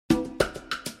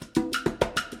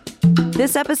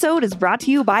This episode is brought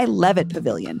to you by Levitt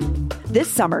Pavilion. This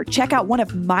summer, check out one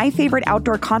of my favorite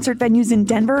outdoor concert venues in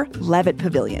Denver, Levitt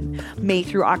Pavilion. May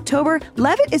through October,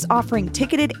 Levitt is offering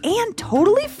ticketed and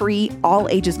totally free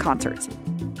all-ages concerts.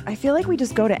 I feel like we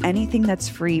just go to anything that's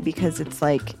free because it's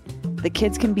like the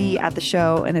kids can be at the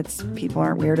show and it's people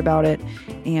aren't weird about it,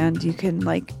 and you can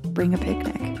like bring a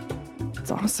picnic. It's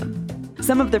awesome.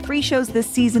 Some of the free shows this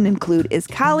season include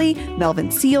Iskali,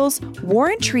 Melvin Seals, War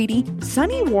and Treaty,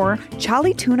 Sunny War,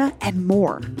 Charlie Tuna, and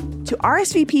more. To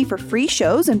RSVP for free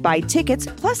shows and buy tickets,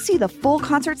 plus see the full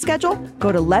concert schedule,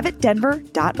 go to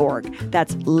levittdenver.org.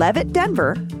 That's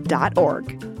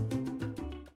levittdenver.org.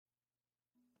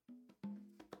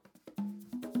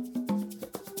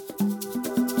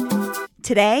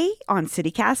 Today on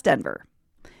CityCast Denver.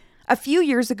 A few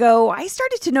years ago, I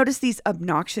started to notice these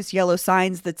obnoxious yellow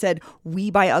signs that said,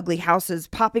 "We buy ugly houses,"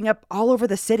 popping up all over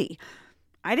the city.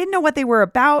 I didn't know what they were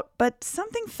about, but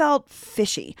something felt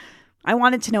fishy. I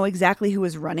wanted to know exactly who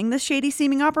was running this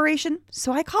shady-seeming operation,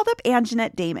 so I called up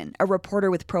Anjanette Damon, a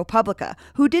reporter with ProPublica,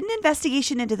 who did an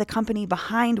investigation into the company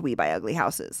behind We Buy Ugly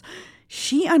Houses.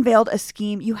 She unveiled a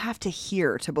scheme you have to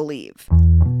hear to believe.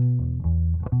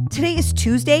 Today is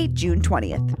Tuesday, June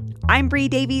 20th. I'm Bree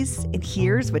Davies, and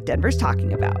here's what Denver's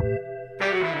talking about.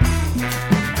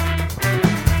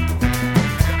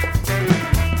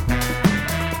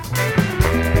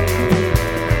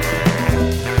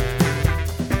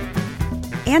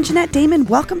 Anjanette Damon,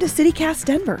 welcome to CityCast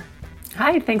Denver.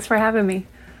 Hi, thanks for having me.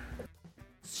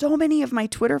 So many of my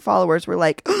Twitter followers were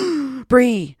like,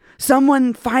 Bree,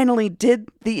 someone finally did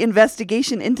the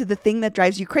investigation into the thing that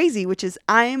drives you crazy, which is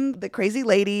I'm the crazy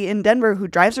lady in Denver who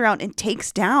drives around and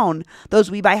takes down those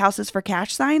We Buy Houses for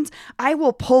Cash signs. I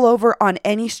will pull over on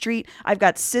any street. I've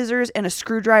got scissors and a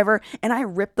screwdriver, and I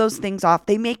rip those things off.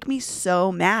 They make me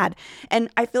so mad. And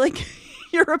I feel like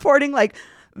you're reporting like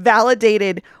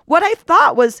validated what I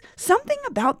thought was something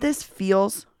about this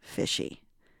feels fishy.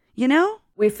 You know?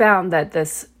 We found that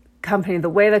this company, the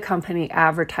way the company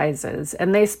advertises,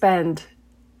 and they spend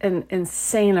an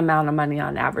insane amount of money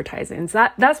on advertising. So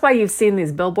that's why you've seen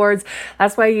these billboards.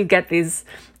 That's why you get these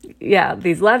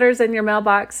letters in your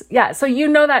mailbox. Yeah, so you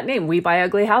know that name, We Buy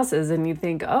Ugly Houses, and you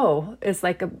think, oh, it's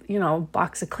like a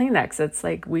box of Kleenex. It's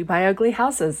like We Buy Ugly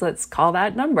Houses. Let's call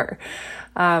that number.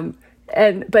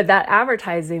 But that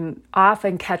advertising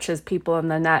often catches people in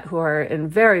the net who are in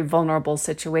very vulnerable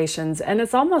situations. And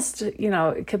it's almost,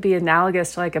 it could be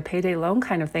analogous to like a payday loan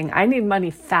kind of thing. I need money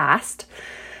fast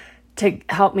to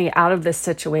help me out of this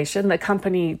situation. The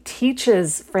company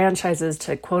teaches franchises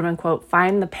to quote unquote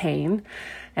find the pain,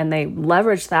 and they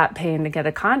leverage that pain to get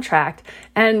a contract.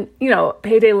 And,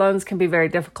 payday loans can be very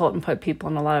difficult and put people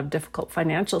in a lot of difficult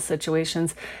financial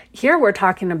situations. Here we're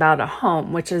talking about a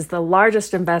home, which is the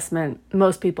largest investment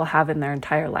most people have in their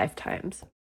entire lifetimes.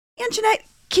 Anjanette,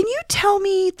 can you tell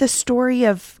me the story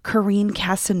of Corrine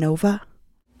Casanova?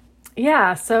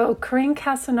 Yeah, so Corrine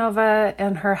Casanova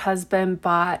and her husband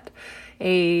bought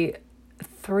a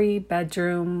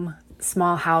 3-bedroom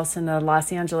small house in a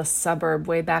Los Angeles suburb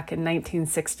way back in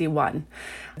 1961.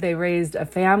 They raised a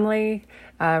family,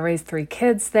 raised 3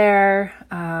 kids there.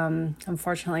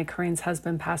 Unfortunately, Corrine's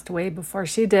husband passed away before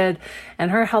she did,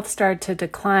 and her health started to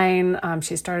decline.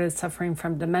 She started suffering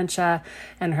from dementia,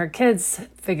 and her kids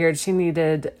figured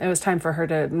it was time for her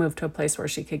to move to a place where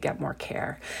she could get more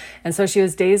care. And so she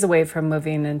was days away from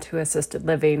moving into assisted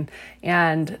living,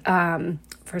 and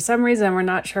for some reason, we're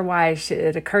not sure why,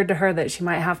 it occurred to her that she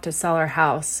might have to sell her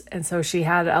house. And so she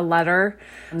had a letter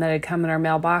that had come in her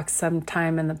mailbox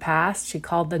sometime in the past. She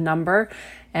called the number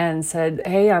and said,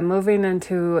 "Hey, I'm moving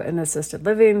into an assisted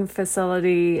living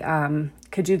facility.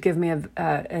 Could you give me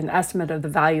an estimate of the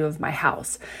value of my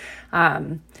house?"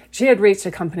 She had reached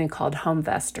a company called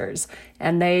HomeVestors,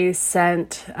 and they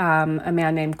sent a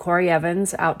man named Corey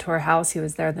Evans out to her house. He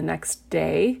was there the next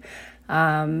day.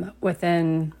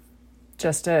 Within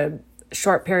just a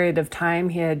short period of time,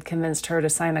 he had convinced her to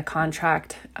sign a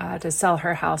contract to sell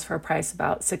her house for a price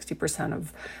about 60%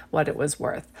 of what it was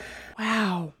worth.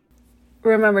 Wow.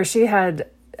 Remember, she had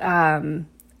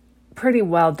pretty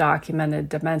well documented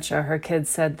dementia. Her kids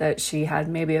said that she had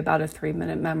maybe about a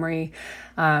 3-minute memory.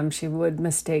 She would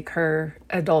mistake her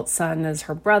adult son as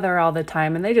her brother all the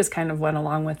time, and they just kind of went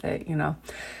along with it,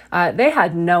 They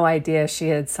had no idea she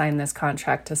had signed this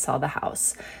contract to sell the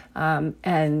house.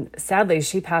 And sadly,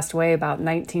 she passed away about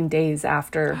 19 days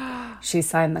after she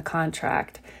signed the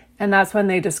contract. And that's when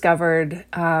they discovered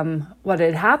what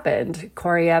had happened.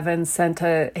 Corey Evans sent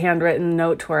a handwritten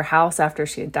note to her house after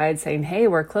she had died saying, "Hey,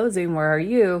 we're closing. Where are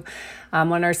you?"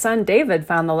 When her son David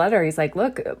found the letter, he's like,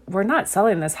 "Look, we're not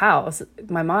selling this house.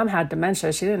 My mom had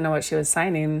dementia. She didn't know what she was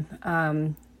signing.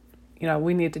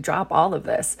 We need to drop all of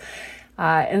this."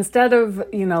 Instead of,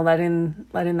 letting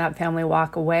that family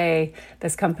walk away,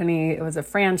 this company, it was a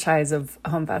franchise of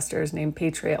Homevestors named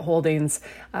Patriot Holdings.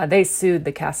 They sued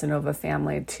the Casanova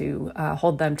family to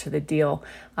hold them to the deal,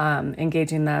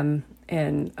 engaging them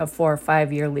in a 4 or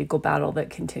 5 year legal battle that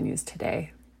continues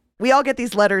today. We all get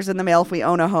these letters in the mail if we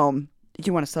own a home. Do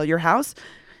you want to sell your house?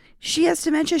 She has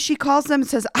dementia. She calls them and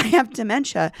says, "I have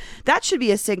dementia." That should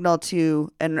be a signal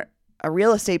to a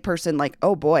real estate person like,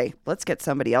 "Oh boy, let's get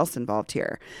somebody else involved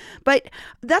here." But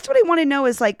that's what I want to know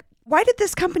is like, why did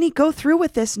this company go through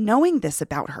with this knowing this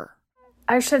about her?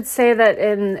 I should say that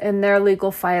in their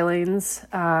legal filings,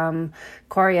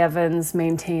 Corey Evans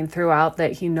maintained throughout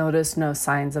that he noticed no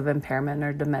signs of impairment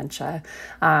or dementia.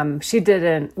 She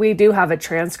didn't. We do have a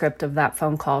transcript of that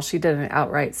phone call. She didn't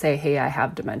outright say, "Hey, I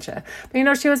have dementia."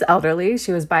 But, she was elderly.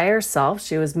 She was by herself.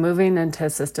 She was moving into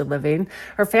assisted living.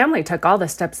 Her family took all the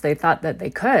steps they thought that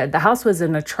they could. The house was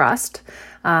in a trust,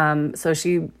 so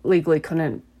she legally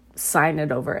couldn't sign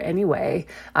it over anyway.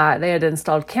 They had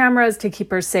installed cameras to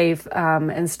keep her safe,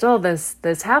 and still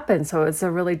this happened. So it's a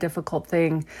really difficult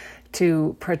thing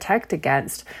to protect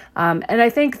against. And I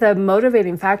think the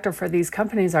motivating factor for these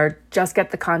companies are just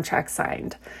get the contract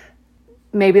signed.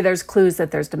 Maybe there's clues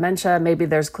that there's dementia. Maybe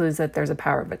there's clues that there's a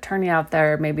power of attorney out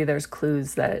there. Maybe there's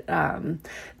clues that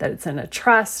that it's in a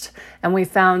trust. And we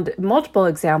found multiple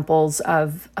examples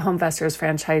of Homevestors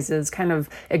franchises kind of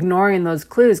ignoring those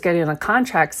clues, getting a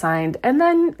contract signed, and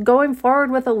then going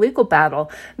forward with a legal battle.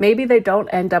 Maybe they don't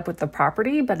end up with the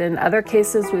property, but in other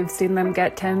cases, we've seen them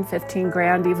get 10, 15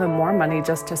 grand, even more money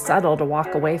just to settle, to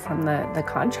walk away from the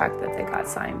contract that they got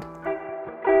signed.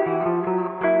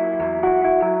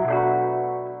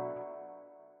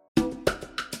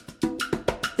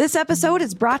 This episode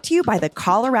is brought to you by the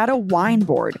Colorado Wine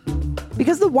Board.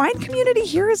 Because the wine community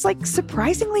here is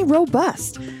surprisingly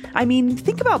robust. I mean,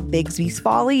 think about Bigsby's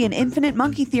Folly and Infinite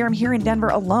Monkey Theorem here in Denver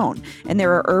alone. And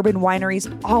there are urban wineries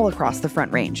all across the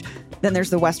Front Range. Then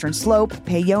there's the Western Slope,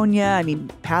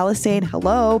 Paonia, Palisade.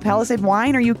 Hello, Palisade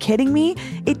wine, are you kidding me?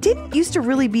 It didn't used to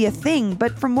really be a thing,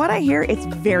 but from what I hear, it's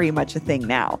very much a thing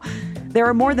now. There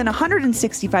are more than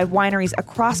 165 wineries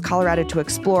across Colorado to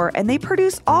explore, and they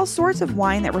produce all sorts of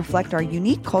wine that reflect our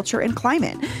unique culture and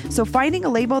climate. So finding a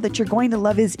label that you're going to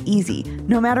love is easy,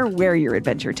 no matter where your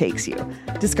adventure takes you.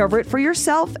 Discover it for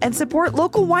yourself and support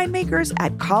local winemakers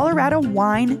at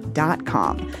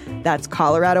coloradowine.com. That's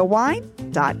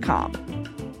coloradowine.com.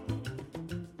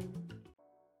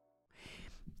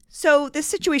 So this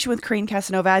situation with Corrine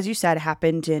Casanova, as you said,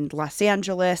 happened in Los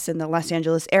Angeles, in the Los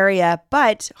Angeles area,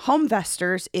 but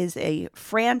Homevestors is a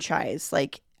franchise,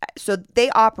 so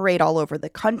they operate all over the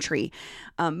country.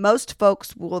 Most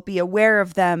folks will be aware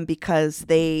of them because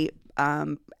they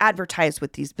advertise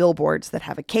with these billboards that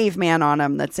have a caveman on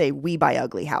them that say, "We buy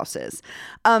ugly houses."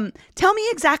 Tell me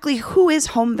exactly, who is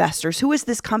Homevestors? Who is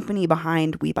this company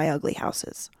behind We Buy Ugly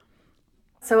Houses?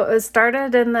 So it was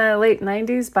started in the late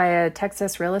 90s by a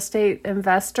Texas real estate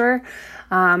investor,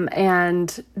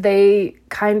 and they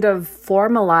kind of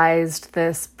formalized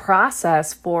this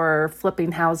process for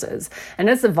flipping houses. And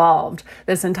it's evolved.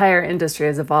 This entire industry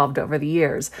has evolved over the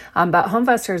years. But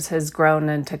Homevestors has grown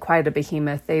into quite a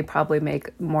behemoth. They probably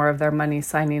make more of their money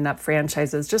signing up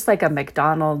franchises, just like a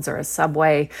McDonald's or a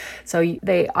Subway. So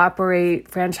they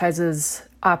franchises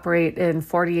operate in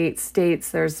 48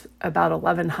 states. There's about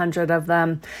 1,100 of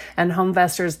them. And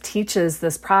Homevestors teaches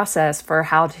this process for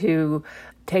how to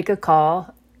take a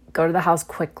call, go to the house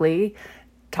quickly,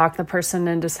 talk the person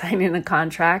into signing a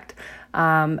contract,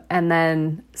 and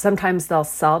then sometimes they'll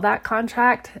sell that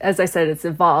contract. As I said, it's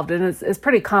evolved and it's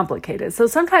pretty complicated. So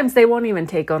sometimes they won't even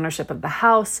take ownership of the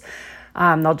house.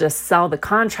 They'll just sell the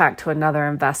contract to another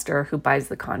investor who buys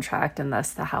the contract and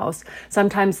thus the house.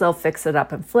 Sometimes they'll fix it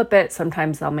up and flip it.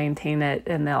 Sometimes they'll maintain it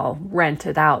and they'll rent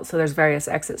it out. So there's various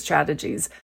exit strategies.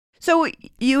 So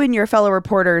you and your fellow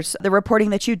reporters, the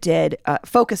reporting that you did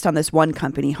focused on this one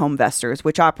company, Homevestors,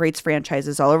 which operates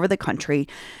franchises all over the country.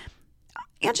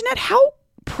 Anjanette, how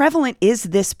prevalent is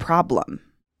this problem?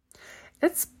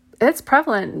 It's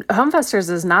prevalent.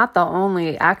 Homevestors is not the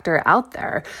only actor out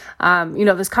there.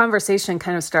 This conversation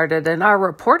kind of started, and our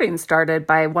reporting started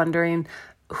by wondering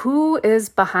who is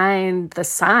behind the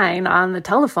sign on the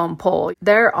telephone pole.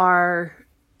 There are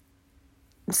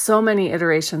so many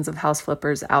iterations of house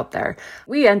flippers out there.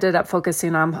 We ended up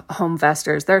focusing on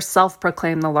Homevestors. They're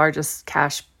self-proclaimed the largest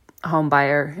cash home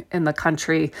buyer in the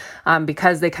country,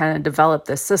 because they kind of developed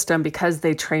this system, because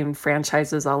they trained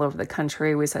franchises all over the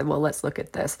country. We said, well, let's look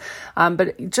at this.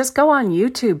 But just go on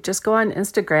YouTube, just go on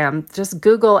Instagram, just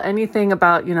Google anything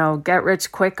about, get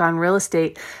rich quick on real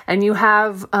estate. And you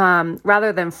have,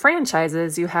 rather than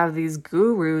franchises, you have these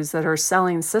gurus that are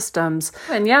selling systems.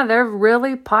 And yeah, they're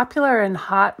really popular in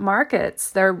hot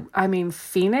markets.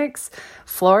 Phoenix,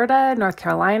 Florida, North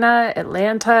Carolina,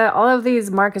 Atlanta, all of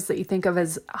these markets that you think of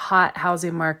as hot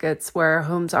housing markets where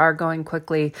homes are going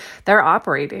quickly, they're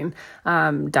operating.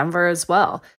 Denver as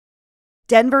well.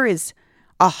 Denver is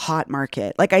a hot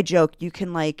market. Like I joke, you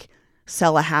can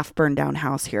sell a half burned down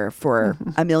house here for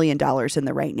 $1 million in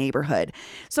the right neighborhood.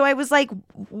 So I was like,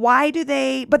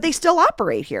 but they still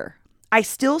operate here. I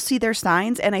still see their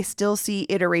signs and I still see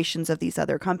iterations of these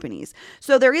other companies.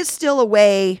 So there is still a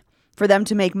way for them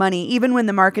to make money, even when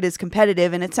the market is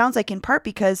competitive. And it sounds like in part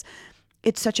because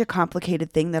it's such a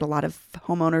complicated thing that a lot of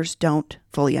homeowners don't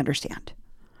fully understand.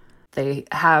 They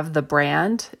have the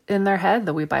brand in their head,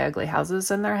 the We Buy Ugly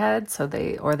Houses in their head. So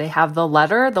they have the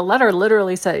letter. The letter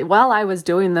literally said, while I was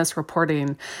doing this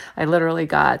reporting, I literally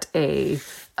got a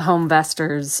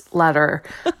HomeVestors letter.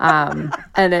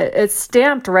 And it's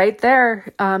stamped right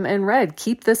there in red.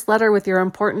 Keep this letter with your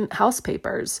important house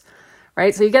papers.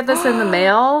 Right. So you get this in the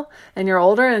mail and you're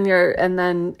older and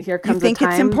then here comes the time. You think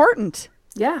it's important.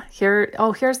 Yeah.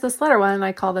 Here's this letter. Why don't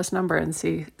I call this number and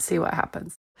see what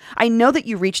happens? I know that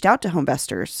you reached out to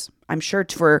HomeVestors, I'm sure,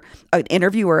 for an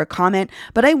interview or a comment,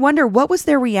 but I wonder, what was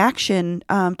their reaction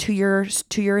to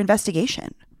your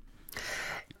investigation?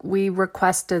 We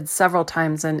requested several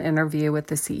times an interview with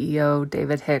the CEO,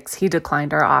 David Hicks. He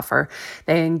declined our offer.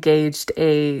 They engaged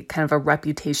a kind of a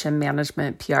reputation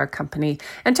management PR company.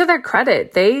 And to their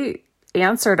credit, they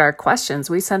answered our questions.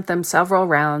 We sent them several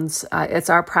rounds.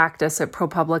 It's our practice at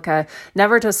ProPublica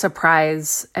never to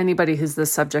surprise anybody who's the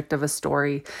subject of a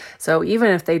story. So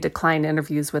even if they decline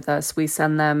interviews with us, we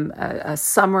send them a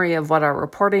summary of what our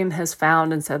reporting has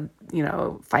found and said,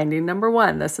 finding number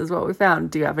 1, this is what we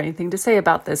found. Do you have anything to say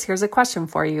about this? Here's a question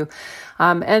for you.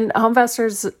 And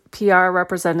HomeVestors PR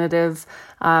representative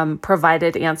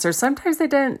provided answers. Sometimes they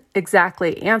didn't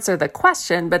exactly answer the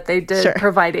question, but they did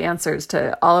provide answers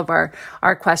to all of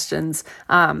our questions.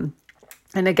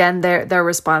 And again, their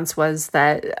response was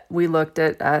that we looked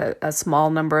at a small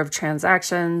number of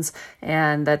transactions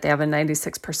and that they have a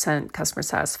 96% customer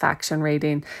satisfaction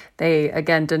rating. They,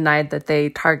 again, denied that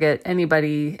they target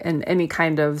anybody in any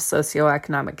kind of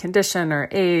socioeconomic condition or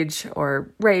age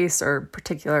or race or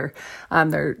particular.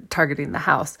 They're targeting the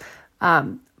house.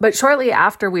 But shortly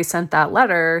after we sent that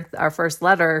letter, our first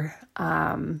letter,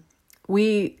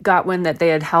 we got wind that they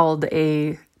had held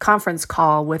a conference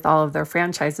call with all of their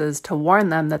franchises to warn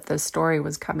them that this story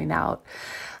was coming out,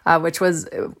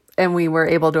 and we were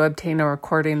able to obtain a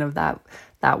recording of that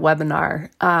webinar,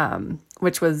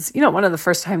 which was, one of the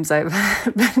first times I've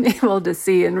been able to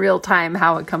see in real time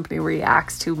how a company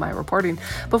reacts to my reporting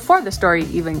before the story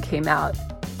even came out.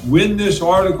 When this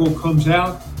article comes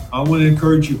out, I want to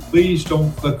encourage you, please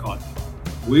don't click on it.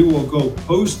 We will go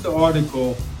post the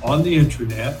article on the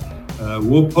internet.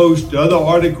 We'll post other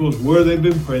articles where they've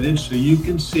been printed so you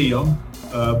can see them.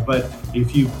 But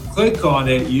if you click on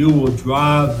it, you will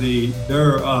drive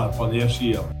they're up on the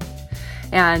SEO.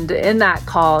 And in that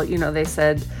call, they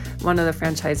said, one of the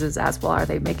franchises asked, well, are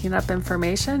they making up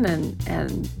information?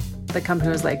 And the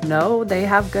company was like, no, they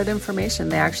have good information.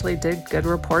 They actually did good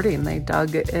reporting. They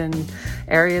dug in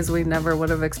areas we never would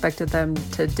have expected them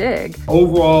to dig.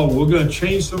 Overall, we're going to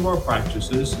change some of our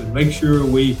practices and make sure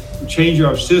we change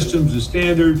our systems and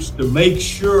standards to make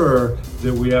sure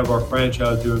that we have our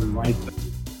franchise doing the right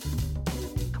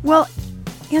thing. Well,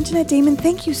 Anjanette Damon,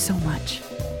 thank you so much.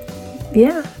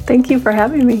 Yeah, thank you for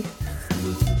having me.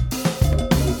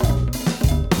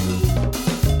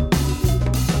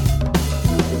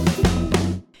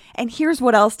 And here's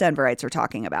what else Denverites are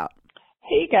talking about.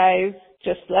 Hey guys,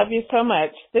 just love you so much.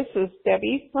 This is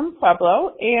Debbie from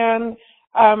Pueblo, and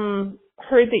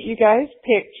heard that you guys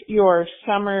picked your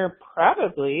summer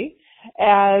probably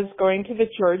as going to the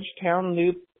Georgetown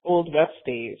Loop Old West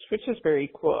days, which is very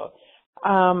cool.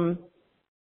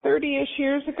 30-ish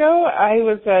years ago, I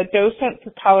was a docent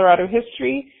for Colorado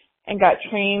history and got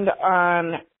trained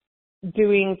on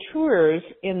doing tours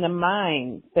in the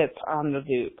mine that's on the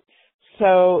loop.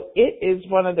 So it is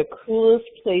one of the coolest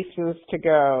places to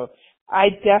go. I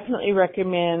definitely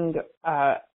recommend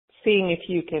seeing if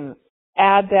you can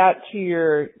add that to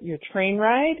your train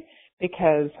ride,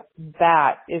 because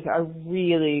that is a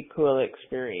really cool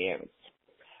experience.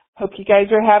 Hope you guys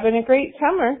are having a great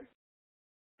summer.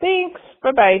 Thanks.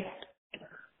 Bye-bye.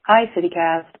 Hi,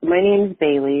 CityCast. My name's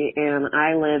Bailey, and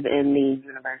I live in the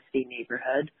University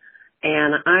neighborhood.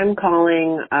 And I'm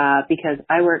calling because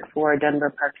I work for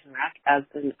Denver Parks and Rec as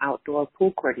an outdoor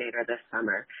pool coordinator this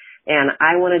summer. And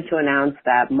I wanted to announce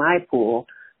that my pool,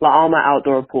 La Alma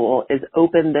Outdoor Pool, is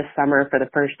open this summer for the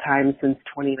first time since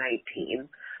 2019.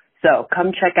 So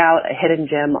come check out a hidden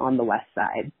gem on the west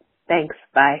side. Thanks.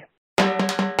 Bye.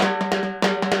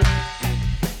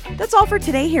 That's all for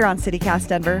today here on CityCast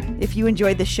Denver. If you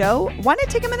enjoyed the show, why not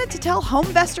take a minute to tell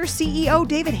HomeVestor CEO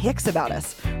David Hicks about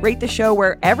us? Rate the show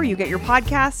wherever you get your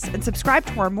podcasts and subscribe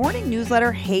to our morning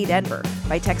newsletter, Hey Denver,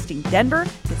 by texting Denver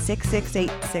to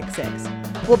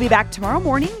 66866. We'll be back tomorrow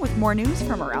morning with more news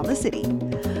from around the city.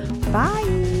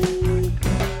 Bye.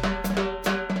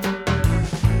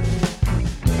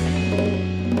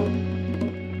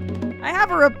 I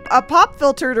have a pop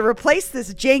filter to replace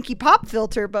this janky pop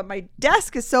filter, but my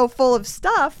desk is so full of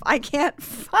stuff, I can't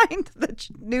find the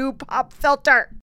new pop filter.